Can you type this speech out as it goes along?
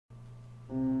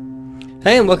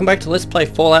Hey and welcome back to Let's Play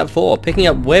Fallout 4, picking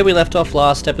up where we left off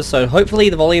last episode. Hopefully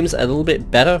the volume's a little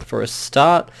bit better for a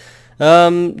start.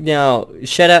 Now,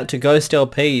 shout out to Ghost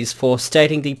LPs for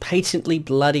stating the patently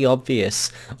bloody obvious.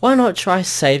 Why not try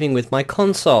saving with my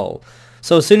console?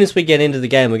 So as soon as we get into the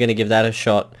game, we're going to give that a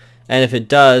shot. And if it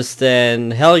does,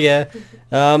 then hell yeah.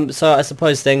 So I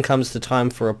suppose then comes the time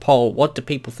for a poll. What do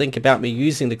people think about me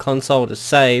using the console to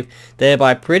save,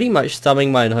 thereby pretty much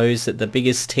thumbing my nose at the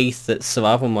biggest teeth that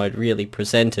survival mode really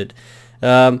presented?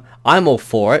 I'm all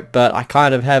for it, but I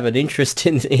kind of have an interest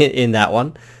in that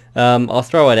one. I'll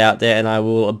throw it out there and I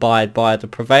will abide by the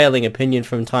prevailing opinion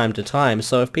from time to time.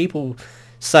 So if people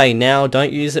say now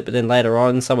don't use it, but then later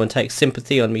on someone takes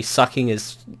sympathy on me sucking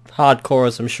as hardcore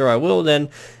as I'm sure I will, then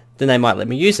they might let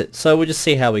me use it. So we'll just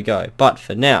see how we go. But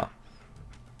for now,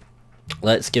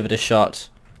 let's give it a shot.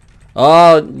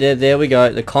 Oh, there we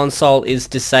go. The console is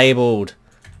disabled.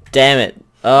 Damn it.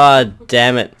 Oh,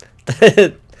 damn it.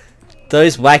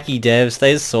 Those wacky devs,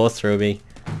 they saw through me.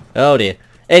 Oh dear.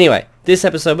 Anyway, this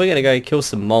episode we're going to go kill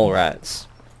some mole rats.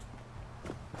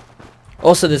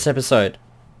 Also this episode,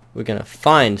 we're going to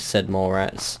find said mole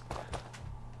rats.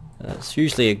 It's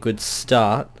usually a good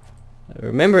start. I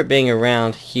remember it being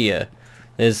around here.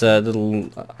 There's a little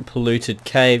polluted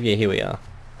cave. Yeah, here we are.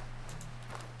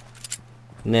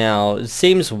 Now, it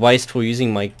seems wasteful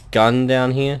using my gun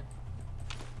down here.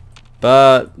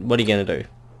 But, what are you going to do?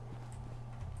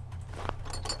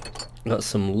 Got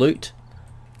some loot.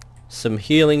 Some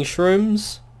healing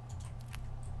shrooms.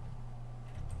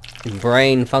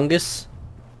 Brain fungus.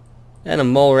 And a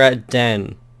mole rat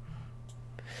den.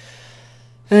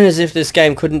 And as if this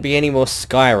game couldn't be any more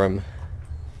Skyrim.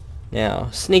 Now,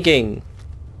 sneaking.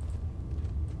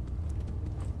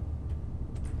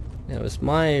 Now, is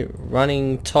my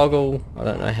running toggle? I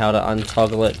don't know how to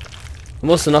untoggle it. I'm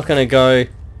also not going to go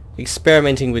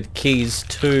experimenting with keys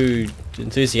too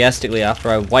enthusiastically after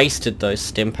I wasted those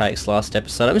stim packs last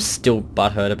episode. I'm still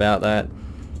butthurt about that.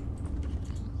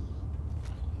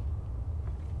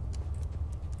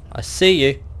 I see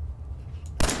you.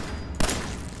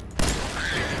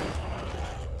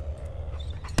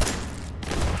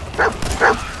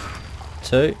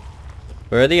 Two.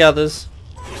 Where are the others?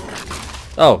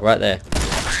 Oh, right there.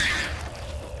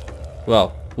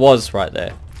 Well, was right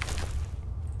there.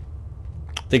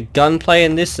 The gunplay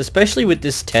in this, especially with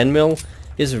this 10mm,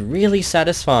 is really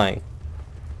satisfying.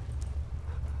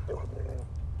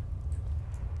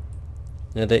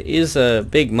 Now there is a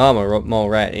big mama mole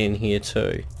rat in here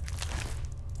too.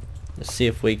 Let's see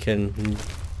if we can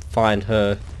find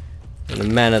her in a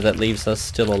manner that leaves us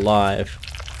still alive.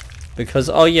 Because,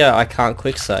 oh yeah, I can't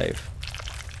quick save.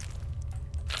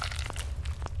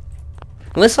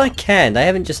 Unless I can. They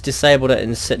haven't just disabled it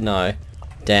and said no.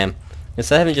 Damn. Unless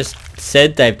they haven't just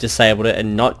said they've disabled it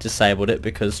and not disabled it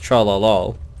because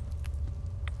trollolol.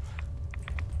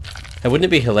 Hey, wouldn't it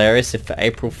be hilarious if for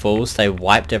April Fools they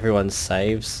wiped everyone's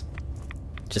saves?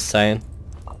 Just saying.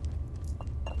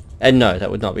 And no, that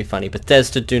would not be funny.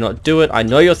 Bethesda, do not do it. I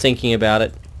know you're thinking about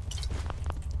it.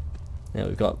 Now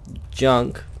we've got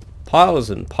junk. Piles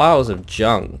and piles of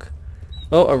junk.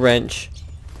 Oh, a wrench.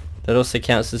 That also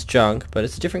counts as junk, but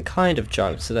it's a different kind of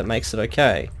junk, so that makes it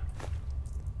okay.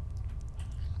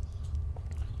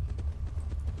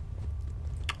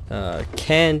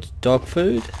 Canned dog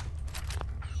food.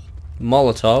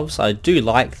 Molotovs. I do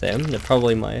like them. They're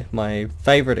probably my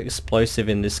favourite explosive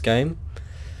in this game.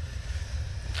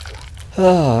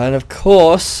 Oh, and of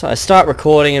course, I start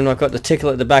recording and I've got the tickle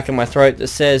at the back of my throat that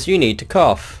says, you need to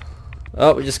cough.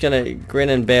 Oh, we're just gonna grin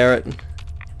and bear it.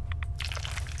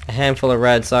 A handful of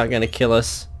rads aren't gonna kill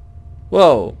us.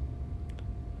 Whoa!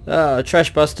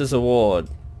 Trash Busters Award.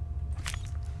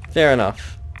 Fair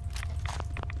enough.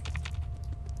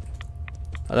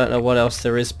 I don't know what else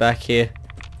there is back here.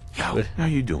 How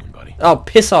you doing, buddy? Oh,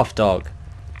 piss off, dog.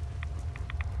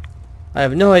 I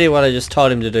have no idea what I just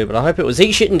told him to do, but I hope it was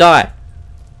eat shit and die.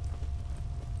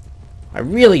 I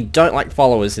really don't like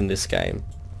followers in this game.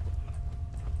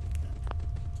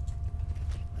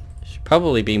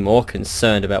 Probably be more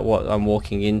concerned about what I'm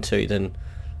walking into than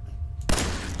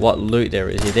what loot there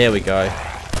is here. There we go.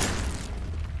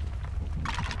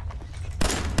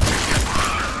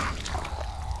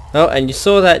 Oh, and you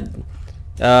saw that,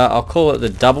 I'll call it the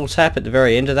double tap at the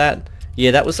very end of that.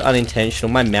 Yeah, that was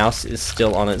unintentional. My mouse is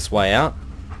still on its way out.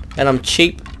 And I'm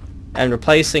cheap, and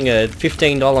replacing a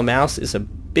 $15 mouse is a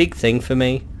big thing for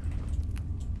me.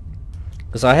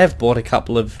 Because I have bought a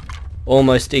couple of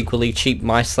almost equally cheap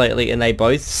mice lately and they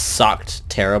both sucked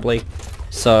terribly.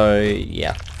 So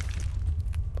yeah.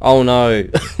 Oh no.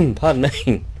 Pardon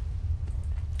me.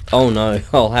 Oh no.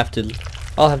 I'll have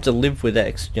to live with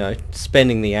X,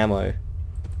 spending the ammo.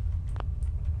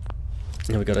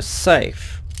 Now we got a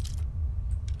safe.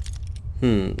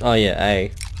 Oh yeah,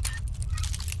 A.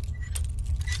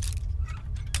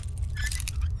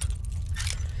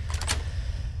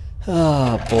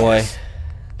 Oh boy.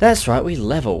 That's right, we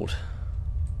leveled.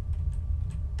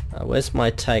 Where's my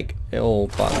take all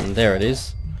button? There it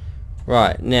is.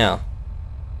 Right, now.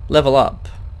 Level up.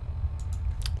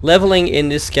 Leveling in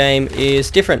this game is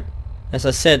different. As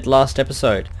I said last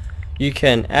episode, you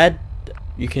can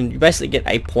basically get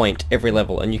a point every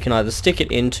level, and you can either stick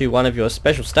it into one of your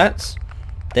special stats,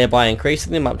 thereby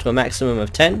increasing them up to a maximum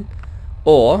of 10,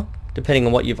 or, depending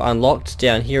on what you've unlocked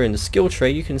down here in the skill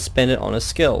tree, you can spend it on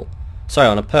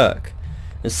on a perk.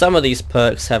 And some of these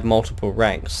perks have multiple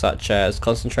ranks, such as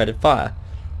Concentrated Fire.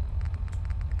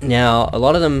 Now, a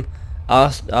lot of them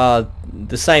are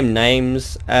the same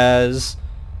names as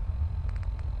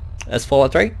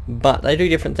Fallout 3, but they do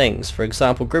different things. For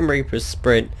example, Grim Reaper's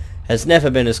Sprint has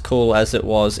never been as cool as it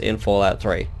was in Fallout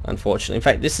 3, unfortunately. In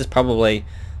fact, this is probably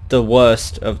the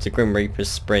worst of the Grim Reaper's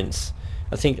Sprints.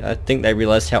 I think they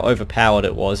realized how overpowered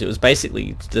it was. It was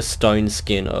basically the stone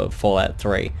skin of Fallout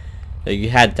 3.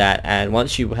 You had that, and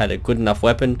once you had a good enough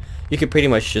weapon, you could pretty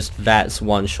much just VATS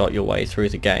one-shot your way through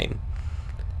the game.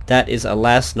 That is,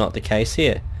 alas, not the case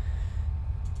here.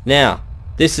 Now,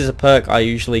 this is a perk I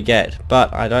usually get,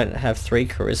 but I don't have 3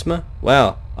 charisma.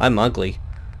 Wow, I'm ugly.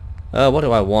 What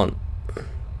do I want?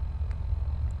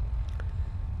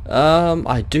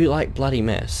 I do like Bloody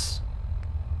Mess.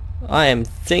 I am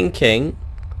thinking...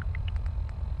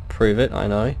 Prove it, I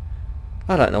know.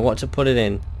 I don't know what to put it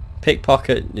in.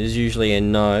 Pickpocket is usually a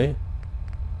no.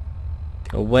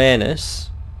 Awareness.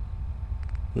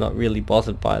 Not really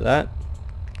bothered by that.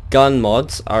 Gun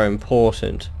mods are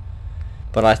important.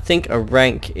 But I think a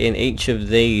rank in each of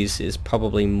these is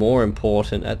probably more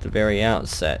important at the very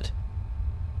outset.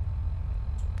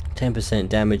 10%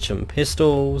 damage on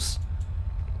pistols.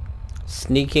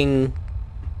 Sneaking.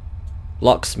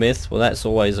 Locksmith, well that's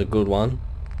always a good one.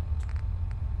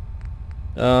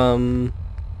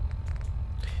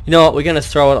 You know what, we're going to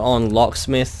throw it on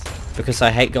Locksmith because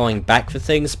I hate going back for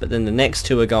things, but then the next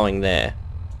 2 are going there.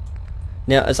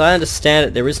 Now, as I understand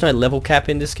it, there is no level cap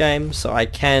in this game, so I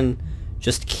can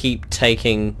just keep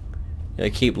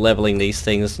keep leveling these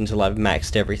things until I've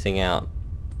maxed everything out.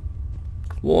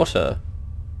 Water.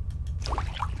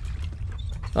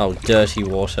 Oh, dirty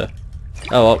water.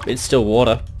 Oh well, it's still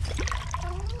water.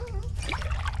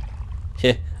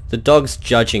 Yeah, the dog's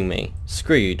judging me.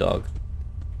 Screw you, dog.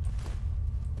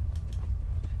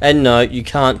 And no, you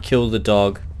can't kill the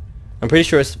dog. I'm pretty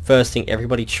sure it's the first thing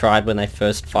everybody tried when they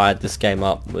first fired this game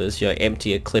up was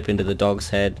empty a clip into the dog's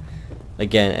head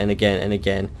again and again and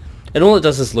again. And all it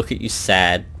does is look at you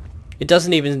sad. It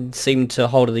doesn't even seem to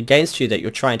hold it against you that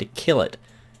you're trying to kill it.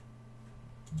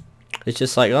 It's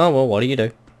just like, oh well, what do you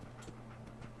do?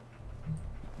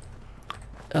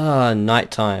 Ah,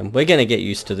 nighttime. We're gonna get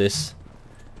used to this.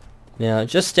 Now,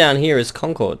 just down here is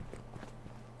Concord.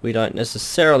 We don't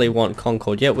necessarily want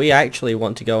Concord yet. We actually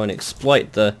want to go and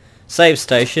exploit the save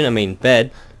station. I mean,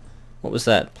 bed. What was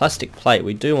that? Plastic plate.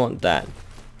 We do want that.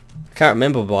 I can't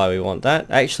remember why we want that.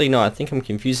 Actually, no, I think I'm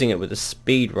confusing it with a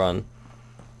speed run,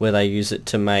 where they use it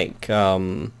to make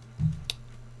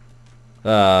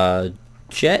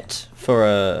jet for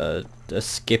a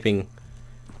skipping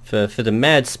for the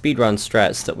mad speedrun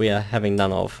strats that we are having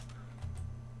none of.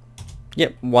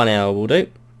 Yep, 1 hour will do.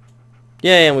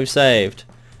 Yeah, and we've saved.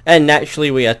 And naturally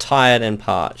we are tired and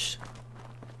parched.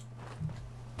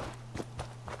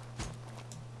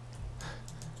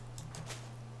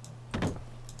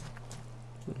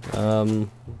 Well,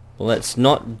 let's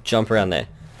not jump around there.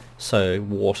 So,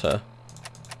 water.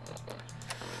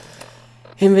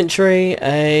 Inventory,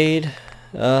 aid,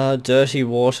 dirty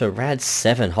water, rad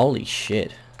 7, holy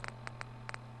shit.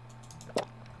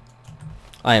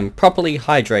 I am properly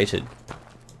hydrated.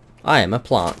 I am a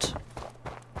plant.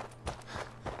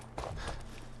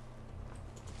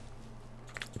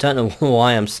 Don't know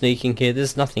why I'm sneaking here.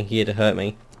 There's nothing here to hurt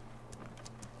me.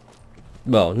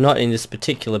 Well, not in this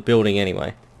particular building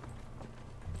anyway.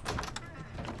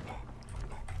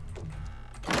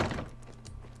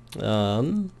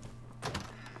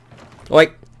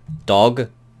 Wait, dog.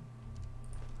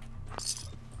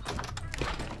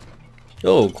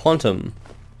 Oh, quantum.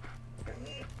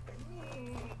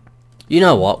 You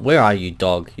know what? Where are you,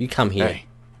 dog? You come here. Hey,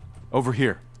 over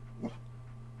here.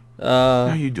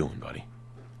 How you doing, buddy?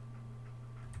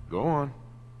 Go on.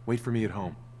 Wait for me at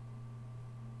home.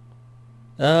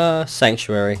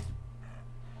 Sanctuary.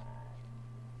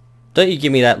 Don't you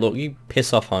give me that look. You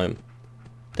piss off home.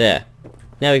 There.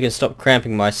 Now we can stop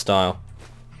cramping my style.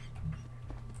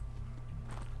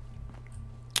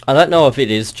 I don't know if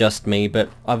it is just me, but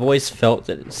I've always felt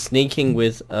that sneaking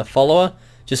with a follower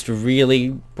just really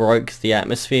broke the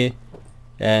atmosphere.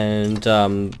 And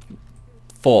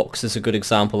Forks is a good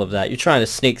example of that. You're trying to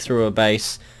sneak through a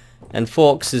base, and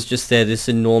Forks is just there, this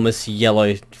enormous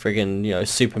yellow friggin', you know,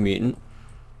 super mutant.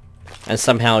 And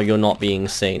somehow you're not being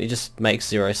seen. It just makes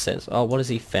zero sense. Oh, what has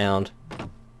he found?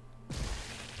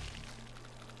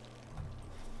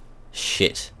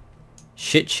 Shit.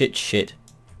 Shit, shit, shit.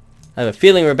 I have a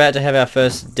feeling we're about to have our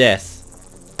first death.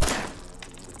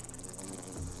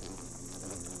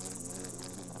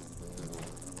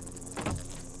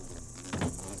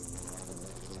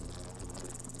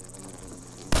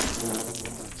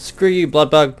 Screw you,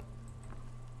 Bloodbug.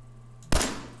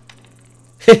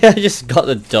 I just got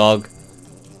the dog.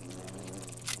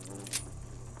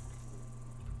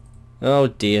 Oh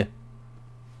dear.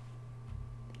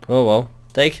 Oh well.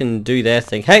 They can do their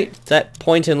thing. Hey! That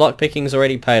point in lockpicking's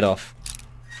already paid off.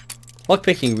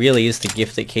 Lockpicking really is the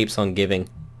gift that keeps on giving.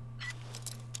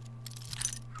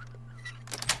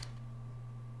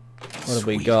 What have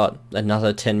we got?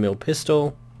 Another 10mm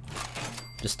pistol.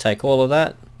 Just take all of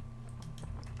that.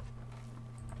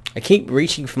 I keep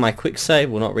reaching for my quick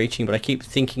save. Well, not reaching, but I keep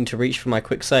thinking to reach for my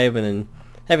quick save and then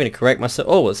having to correct myself.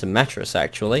 Oh, it's a mattress,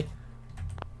 actually.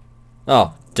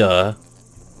 Oh, duh.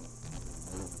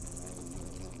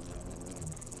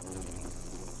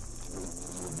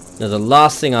 Now, the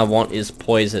last thing I want is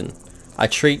poison. I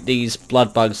treat these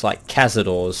blood bugs like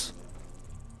cazadors.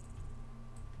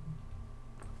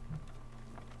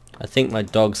 I think my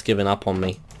dog's given up on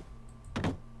me.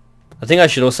 I think I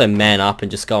should also man up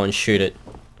and just go and shoot it.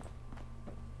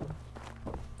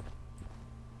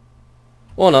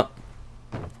 Or not.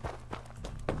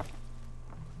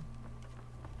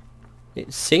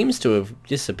 It seems to have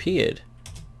disappeared.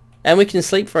 And we can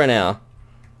sleep for an hour.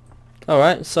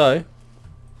 Alright, so...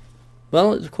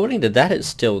 well, according to that it's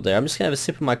still there. I'm just going to have a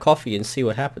sip of my coffee and see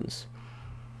what happens.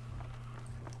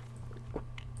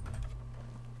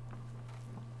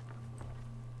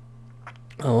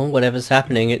 Oh, whatever's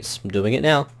happening, it's doing it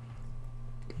now.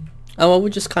 Oh, well,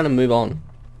 we'll just kind of move on.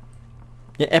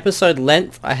 Yeah, episode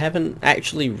length, I haven't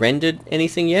actually rendered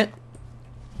anything yet.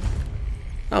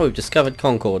 Oh, we've discovered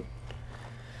Concord.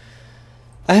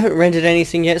 I haven't rendered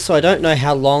anything yet, so I don't know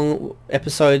how long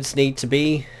episodes need to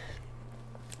be.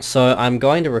 So I'm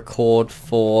going to record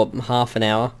for half an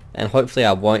hour, and hopefully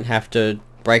I won't have to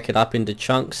break it up into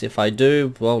chunks. If I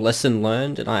do, well, lesson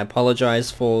learned, and I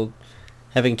apologize for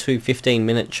having two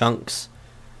 15-minute chunks.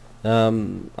 I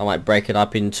might break it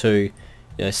up into,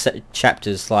 you know,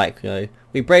 chapters like, you know,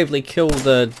 we bravely kill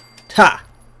the... ha!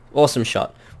 Awesome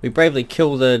shot. We bravely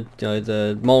kill the, you know,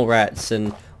 the mole rats,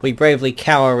 and we bravely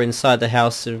cower inside the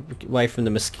house away from the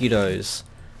mosquitoes.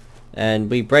 And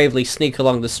we bravely sneak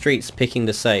along the streets picking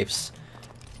the safes.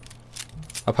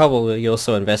 I'll probably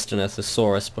also invest in a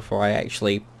thesaurus before I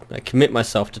actually commit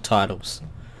myself to titles.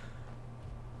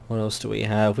 What else do we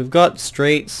have? We've got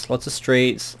streets, lots of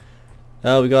streets.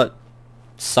 Oh, we got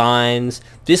signs.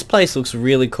 This place looks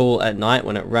really cool at night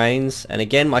when it rains. And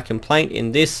again, my complaint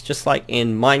in this, just like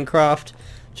in Minecraft,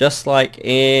 just like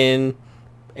in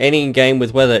any game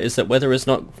with weather, is that weather is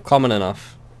not common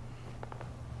enough.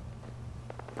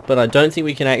 But I don't think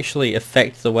we can actually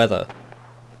affect the weather.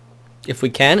 If we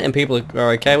can, and people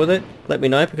are okay with it, let me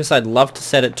know, because I'd love to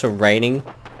set it to raining,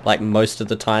 like, most of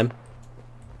the time.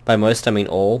 By most, I mean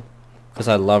all, because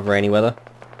I love rainy weather.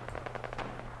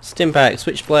 Stimpack,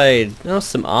 switchblade, oh,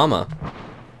 some armor.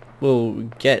 We'll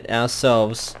get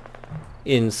ourselves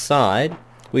inside.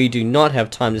 We do not have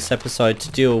time this episode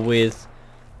to deal with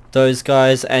those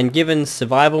guys, and given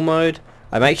survival mode,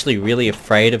 I'm actually really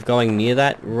afraid of going near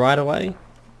that right away.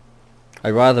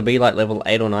 I'd rather be like level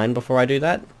 8 or 9 before I do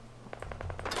that.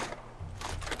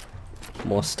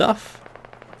 More stuff.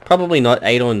 Probably not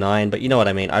 8 or 9, but you know what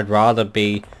I mean. I'd rather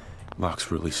be... Lock's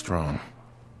really strong.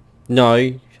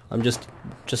 No, I'm just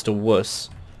a wuss.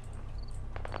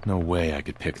 No way I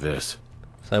could pick this.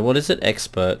 So what is it?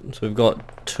 Expert. So we've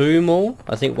got 2 more?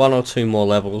 I think 1 or 2 more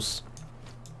levels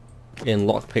in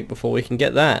lockpick before we can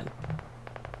get that.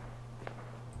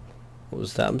 What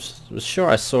was that? I was sure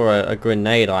I saw a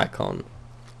grenade icon.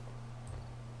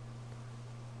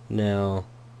 Now,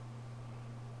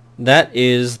 that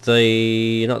is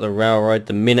the, not the railroad,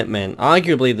 the Minutemen.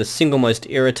 Arguably the single most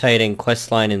irritating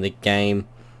questline in the game.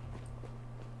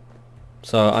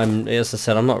 So as I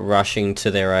said, I'm not rushing to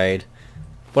their aid.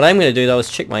 What I'm going to do though is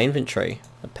check my inventory.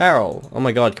 Apparel. Oh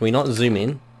my god, can we not zoom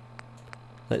in?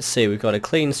 Let's see, we've got a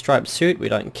clean striped suit we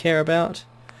don't care about.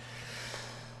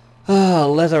 Ah,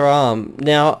 leather arm.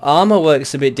 Now, armor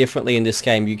works a bit differently in this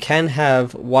game. You can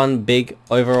have one big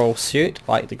overall suit,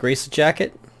 like the greaser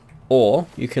jacket, or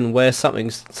you can wear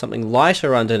something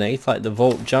lighter underneath, like the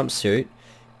vault jumpsuit,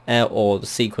 or the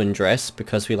sequin dress,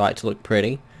 because we like to look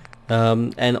pretty.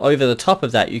 And over the top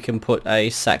of that you can put a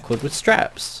sack hood with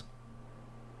straps.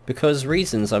 Because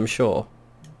reasons, I'm sure.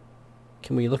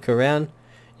 Can we look around?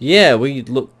 Yeah, we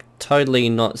look totally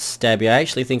not stabby. I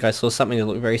actually think I saw something that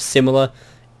looked very similar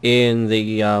in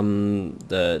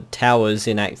the towers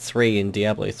in Act 3 in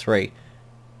Diablo 3.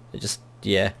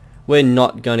 Yeah. We're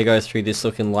not going to go through this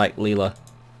looking like Leela.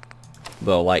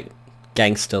 Well, like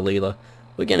gangster Leela.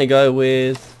 We're going to go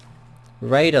with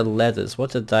Raider leathers.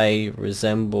 What do they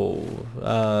resemble?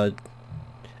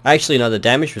 Actually, no, the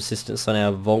damage resistance on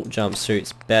our vault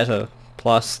jumpsuit's better.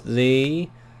 Plus the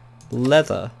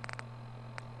leather.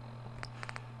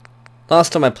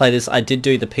 Last time I played this, I did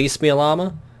do the piecemeal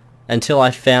armor until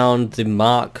I found the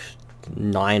Mark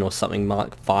 9 or something,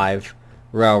 Mark 5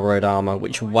 railroad armor,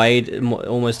 which weighed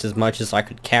almost as much as I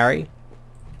could carry.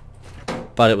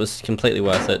 But it was completely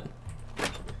worth it.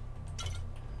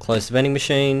 Close the vending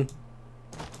machine.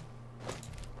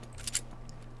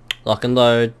 Lock and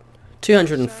load.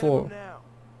 204.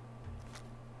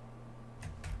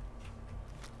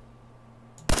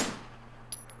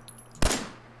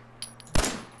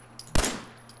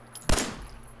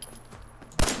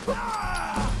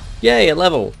 Yay, a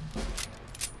level.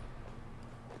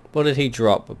 What did he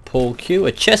drop? A pull cue?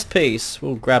 A chest piece.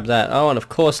 We'll grab that. Oh, and of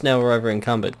course now we're over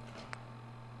encumbered.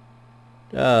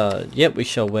 Yep, we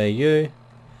shall wear you.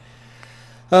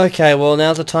 Okay, well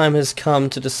now the time has come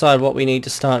to decide what we need to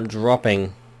start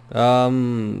dropping.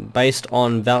 Based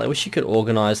on value. I wish you could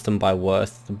organize them by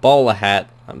worth. The bowler hat,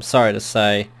 I'm sorry to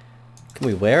say. Can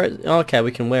we wear it? Okay,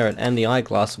 we can wear it. And the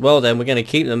eyeglass. Well then, we're going to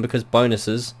keep them because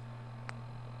bonuses.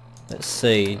 Let's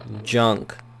see.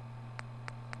 Junk.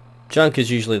 Junk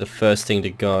is usually the first thing to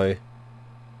go.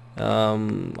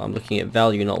 I'm looking at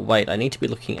value, not weight. I need to be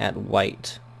looking at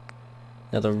weight.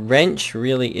 Now the wrench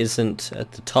really isn't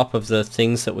at the top of the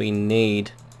things that we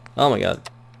need. Oh my god.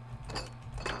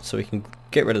 So we can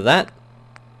get rid of that.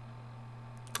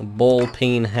 Ball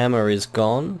peen hammer is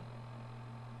gone.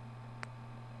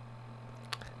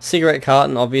 Cigarette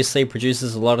carton obviously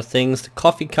produces a lot of things. The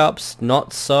coffee cups,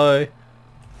 not so.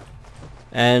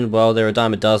 And well, they're a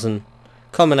dime a dozen.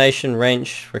 Combination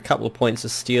wrench for a couple of points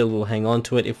of steel. We'll hang on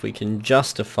to it if we can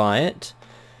justify it.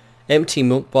 Empty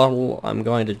milk bottle I'm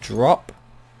going to drop.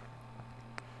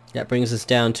 That brings us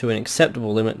down to an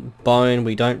acceptable limit. Bone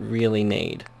we don't really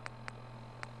need.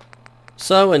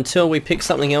 So until we pick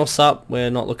something else up, we're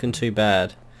not looking too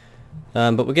bad.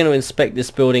 But we're going to inspect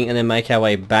this building and then make our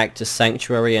way back to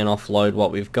Sanctuary and offload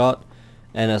what we've got.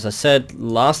 And as I said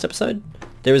last episode,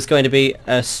 there is going to be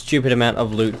a stupid amount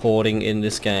of loot hoarding in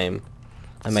this game.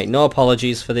 I make no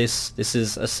apologies for this. This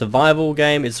is a survival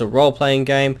game, it's a role-playing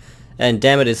game, and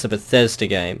damn it, it's a Bethesda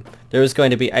game. There is going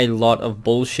to be a lot of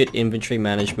bullshit inventory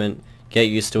management. Get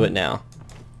used to it now.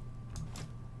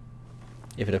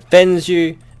 If it offends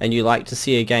you, and you like to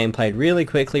see a game played really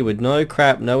quickly with no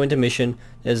crap, no intermission,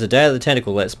 there's a Day of the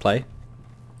Tentacle Let's Play.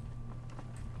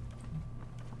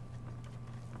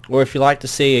 Or if you like to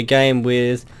see a game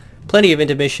with plenty of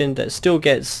intermission that still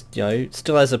gets,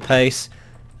 still has a pace,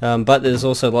 but there's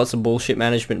also lots of bullshit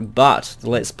management, but the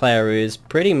Let's Player is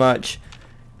pretty much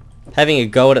having a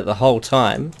go at it the whole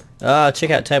time. Check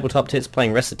out Tabletop Tits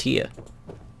playing Reciteer.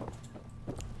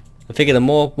 I figure the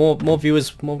more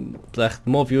viewers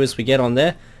we get on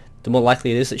there, the more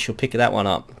likely it is that she'll pick that one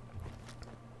up.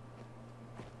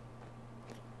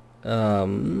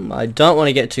 I don't want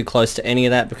to get too close to any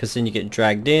of that because then you get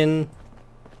dragged in.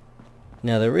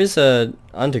 Now there is a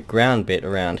underground bit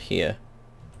around here.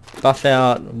 Buff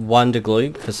out Wonder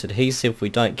Glue because adhesive we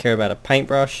don't care about a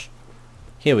paintbrush.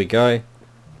 Here we go.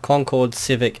 Concord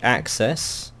Civic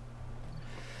Access.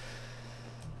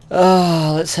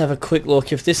 Let's have a quick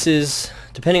look. If this is,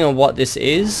 depending on what this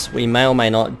is, we may or may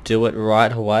not do it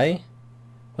right away.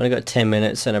 I've only got 10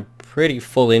 minutes and a pretty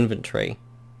full inventory.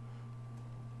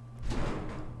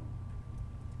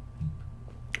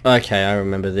 Okay, I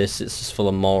remember this. It's just full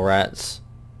of mole rats.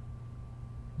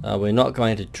 We're not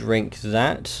going to drink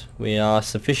that. We are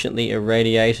sufficiently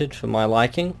irradiated for my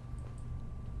liking.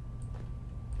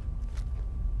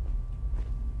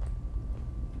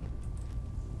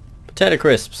 Potato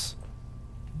crisps.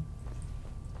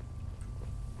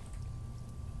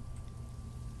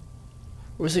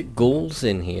 Or is it ghouls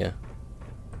in here?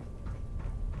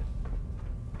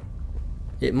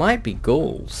 It might be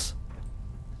ghouls.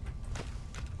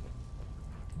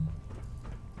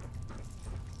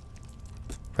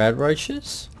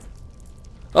 Radroaches?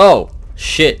 Oh!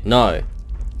 Shit, no.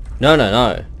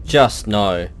 No. Just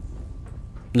no.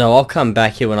 No, I'll come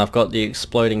back here when I've got the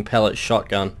exploding pellet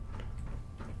shotgun.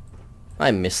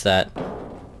 I miss that.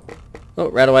 Oh,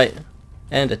 right away.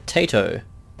 And a tato.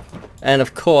 And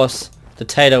of course, the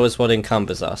tato is what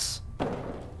encumbers us.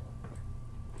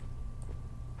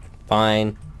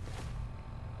 Fine.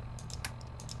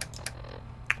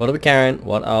 What are we carrying?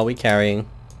 What are we carrying?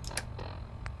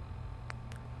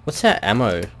 What's our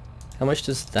ammo? How much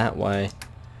does that weigh?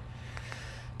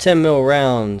 10 mil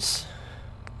rounds.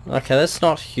 Okay, that's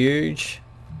not huge.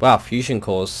 Wow, fusion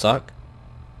cores suck.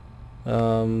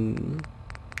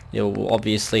 You'll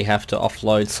obviously have to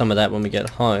offload some of that when we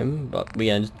get home, but we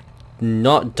are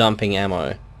not dumping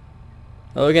ammo.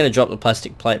 Oh, we're going to drop the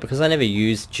plastic plate because I never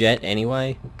used jet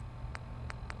anyway.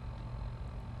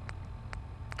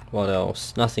 What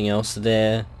else? Nothing else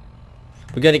there.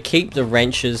 We're going to keep the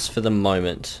wrenches for the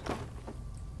moment.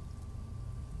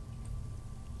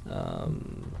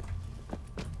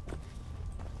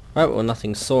 Right, well,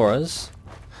 nothing saw us.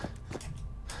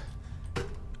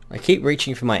 I keep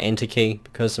reaching for my enter key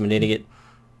because I'm an idiot.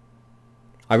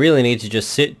 I really need to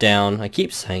just sit down. I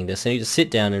keep saying this. I need to sit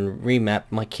down and remap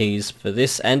my keys for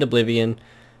this and Oblivion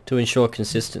to ensure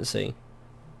consistency.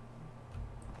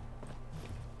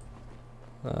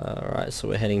 Alright, so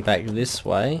we're heading back this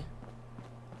way.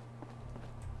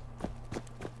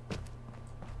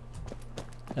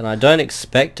 And I don't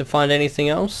expect to find anything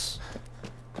else.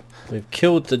 We've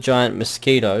killed the giant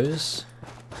mosquitoes.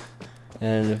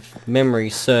 And if memory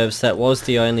serves, that was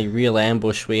the only real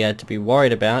ambush we had to be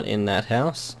worried about in that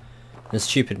house. And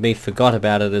stupid me forgot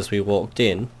about it as we walked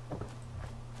in.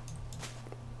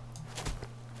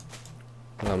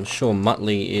 I'm sure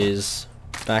Muttley is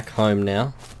back home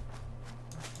now.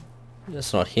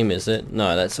 That's not him, is it?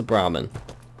 No, that's a Brahmin.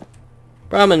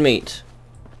 Brahmin meat!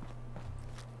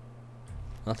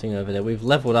 Nothing over there. We've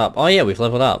leveled up. Oh yeah, we've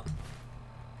leveled up.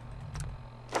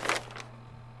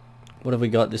 What have we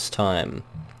got this time?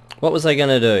 What was I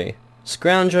gonna do?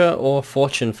 Scrounger or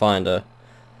Fortune Finder?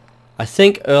 I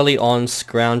think early on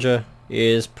Scrounger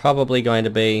is probably going to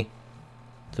be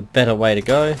the better way to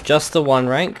go. Just the one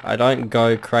rank. I don't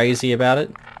go crazy about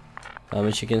it.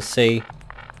 As you can see,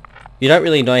 you don't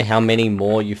really know how many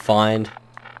more you find,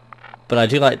 but I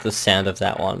do like the sound of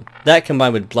that one. That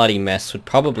combined with Bloody Mess would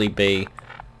probably be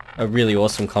a really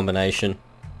awesome combination.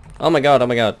 Oh my god,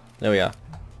 there we are.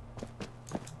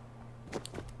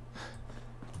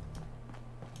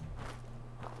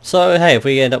 So hey, if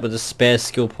we end up with a spare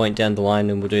skill point down the line,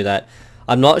 then we'll do that.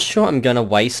 I'm not sure I'm gonna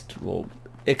waste or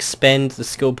expend the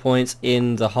skill points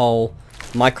in the whole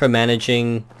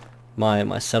micromanaging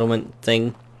my settlement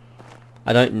thing.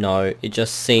 I don't know, it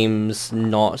just seems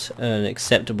not an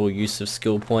acceptable use of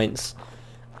skill points.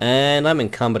 And I'm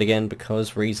encumbered again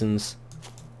because reasons.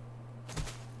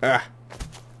 Ah.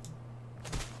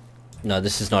 No,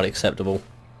 this is not acceptable.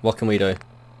 What can we do?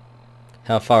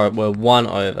 How far? We're one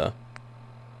over.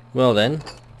 Well then,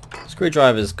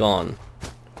 screwdriver's gone.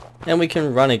 And we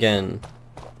can run again.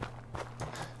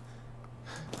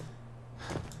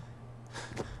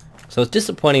 So it's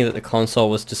disappointing that the console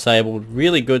was disabled.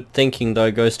 Really good thinking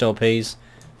though, Ghost LPs.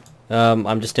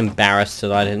 I'm just embarrassed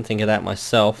that I didn't think of that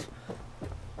myself.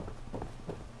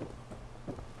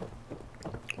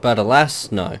 But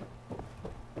alas, no.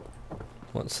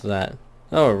 What's that?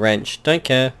 Oh, a wrench. Don't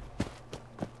care.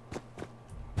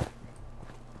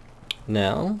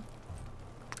 Now.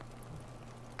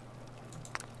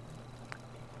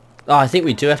 Oh, I think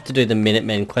we do have to do the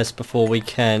Minutemen quest before we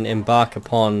can embark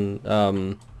upon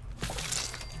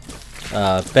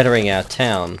bettering our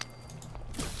town.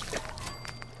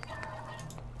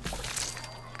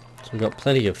 So we've got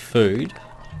plenty of food.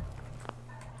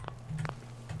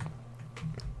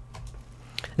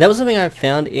 That was something I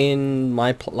found in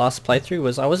my last playthrough,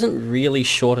 was I wasn't really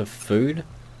short of food.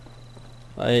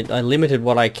 I limited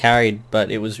what I carried,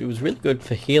 but it was really good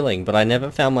for healing, but I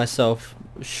never found myself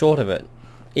short of it,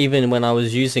 even when I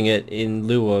was using it in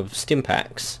lieu of stim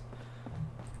packs.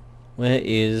 Where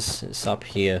is... it's up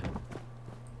here.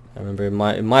 I remember in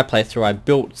my playthrough I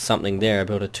built something there. I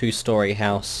built a 2-story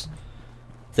house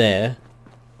there.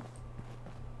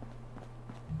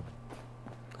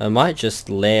 I might just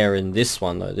lair in this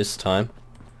one though this time.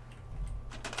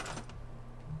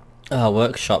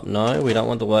 Workshop, no, we don't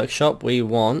want the workshop, we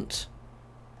want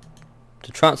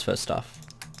to transfer stuff.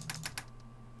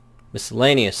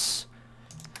 Miscellaneous.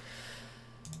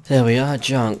 There we are,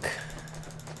 junk.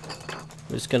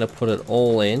 We're just gonna put it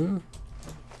all in.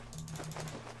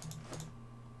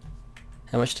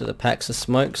 How much do the packs of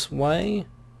smokes weigh?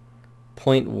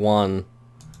 0.1.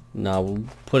 No, we'll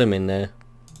put them in there.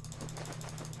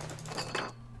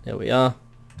 There we are.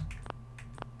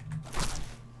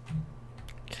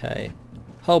 Okay.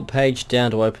 Hold page down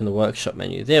to open the workshop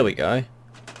menu. There we go.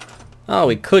 Oh,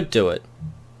 we could do it.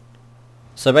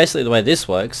 So basically the way this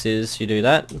works is you do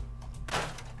that.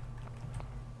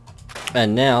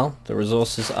 And now the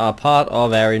resources are part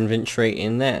of our inventory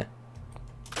in there.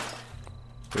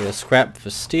 We're going to scrap for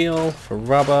steel, for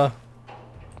rubber,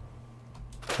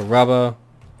 for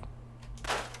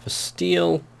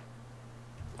steel.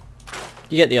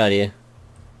 You get the idea.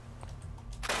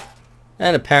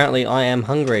 And apparently I am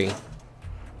hungry.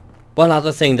 One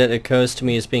other thing that occurs to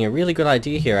me as being a really good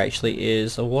idea here actually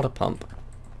is a water pump.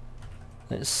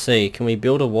 Let's see, can we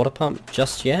build a water pump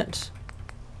just yet?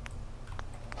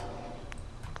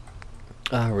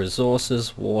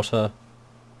 Resources, water.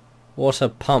 Water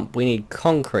pump, we need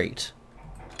concrete.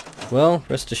 Well,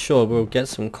 rest assured we'll get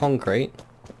some concrete.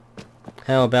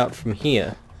 How about from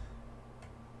here?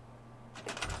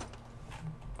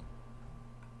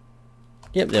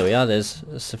 Yep, there we are, there's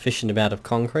a sufficient amount of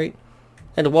concrete.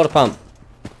 And a water pump.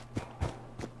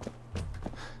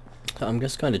 I'm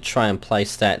just going to try and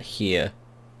place that here.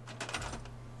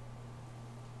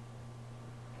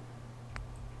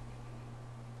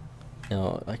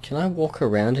 Now, can I walk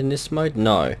around in this mode?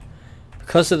 No.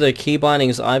 Because of the key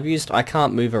bindings I've used, I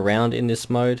can't move around in this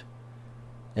mode.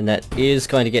 And that is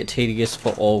going to get tedious for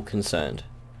all concerned.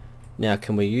 Now,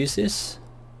 can we use this?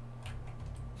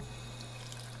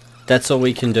 That's all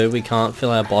we can do. We can't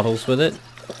fill our bottles with it.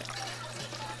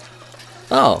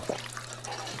 Oh.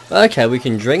 Okay, we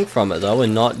can drink from it though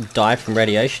and not die from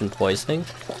radiation poisoning.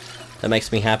 That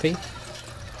makes me happy.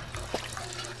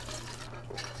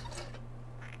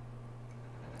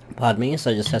 Pardon me, so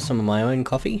I just had some of my own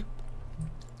coffee.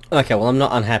 Okay, well I'm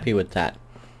not unhappy with that.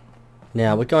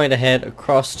 Now we're going to head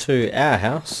across to our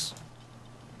house.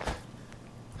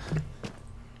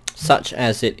 Such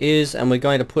as it is, and we're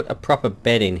going to put a proper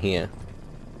bed in here.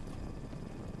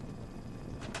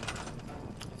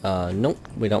 Nope,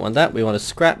 we don't want that. We want to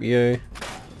scrap you.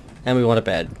 And we want a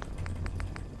bed.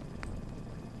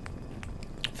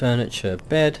 Furniture,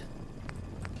 bed.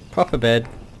 Proper bed.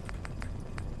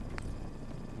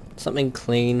 Something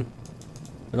clean.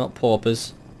 We're not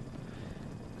paupers.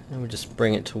 And we'll just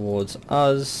bring it towards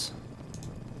us.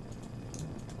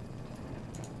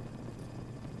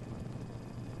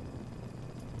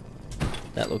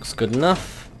 That looks good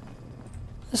enough.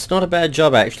 That's not a bad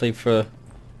job actually for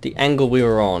the angle we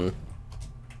were on.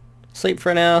 Sleep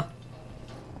for an hour.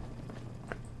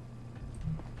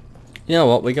 You know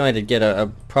what, we're going to get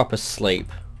a proper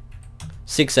sleep.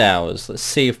 6 hours. Let's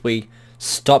see if we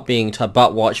stop being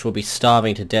butt watch. We'll be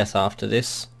starving to death after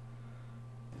this.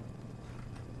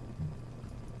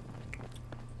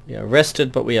 We are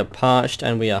rested, but we are parched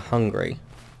and we are hungry.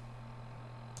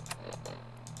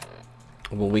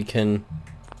 Well, we can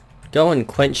go and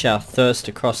quench our thirst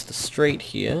across the street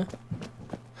here,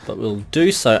 but we'll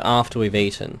do so after we've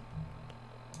eaten.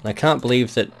 And I can't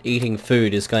believe that eating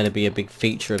food is going to be a big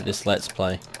feature of this Let's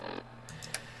Play.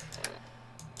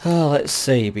 Oh, let's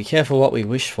see. Be careful what we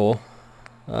wish for.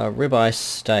 Ribeye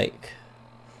steak.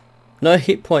 No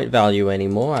hit point value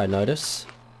anymore, I notice.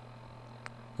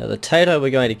 Now the potato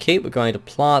we're going to keep. We're going to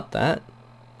plant that.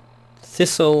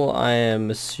 Thistle, I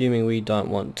am assuming we don't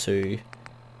want to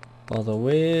bother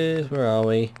with. Where are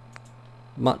we?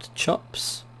 Mutt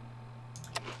chops.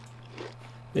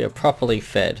 We are properly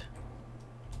fed.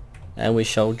 And we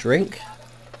shall drink.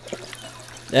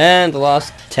 And the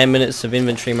last 10 minutes of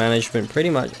inventory management pretty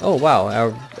much... Oh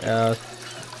wow,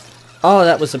 oh,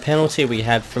 that was a penalty we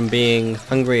had from being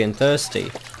hungry and thirsty.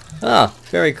 Ah,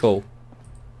 very cool.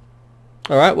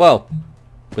 Alright, well,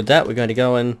 with that we're going to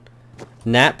go and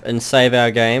nap and save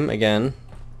our game again.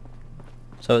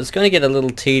 So it's going to get a little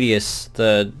tedious,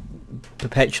 the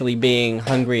perpetually being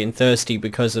hungry and thirsty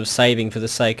because of saving for the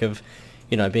sake of,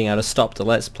 you know, being able to stop the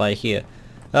Let's Play here.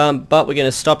 But we're going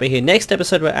to stop it here. Next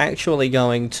episode we're actually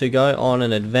going to go on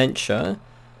an adventure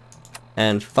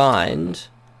and find...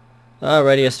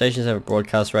 radio stations have a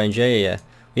broadcast range, yeah.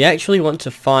 We actually want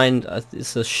to find,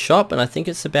 it's a shop and I think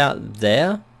it's about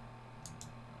there.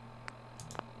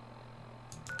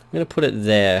 I'm going to put it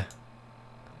there.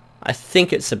 I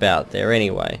think it's about there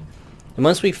anyway. And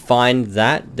once we find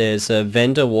that, there's a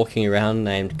vendor walking around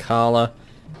named Carla.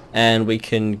 And we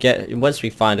can get, once we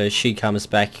find her, she comes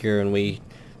back here and we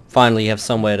finally have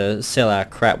somewhere to sell our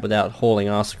crap without hauling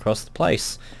ass across the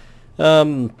place.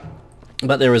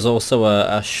 But there is also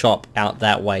a shop out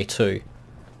that way too.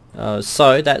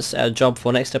 So that's our job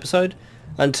for next episode.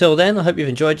 Until then, I hope you've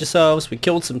enjoyed yourselves. We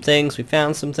killed some things, we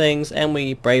found some things, and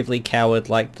we bravely cowered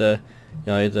like the,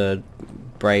 you know, the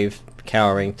brave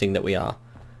cowering thing that we are.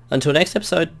 Until next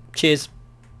episode, cheers.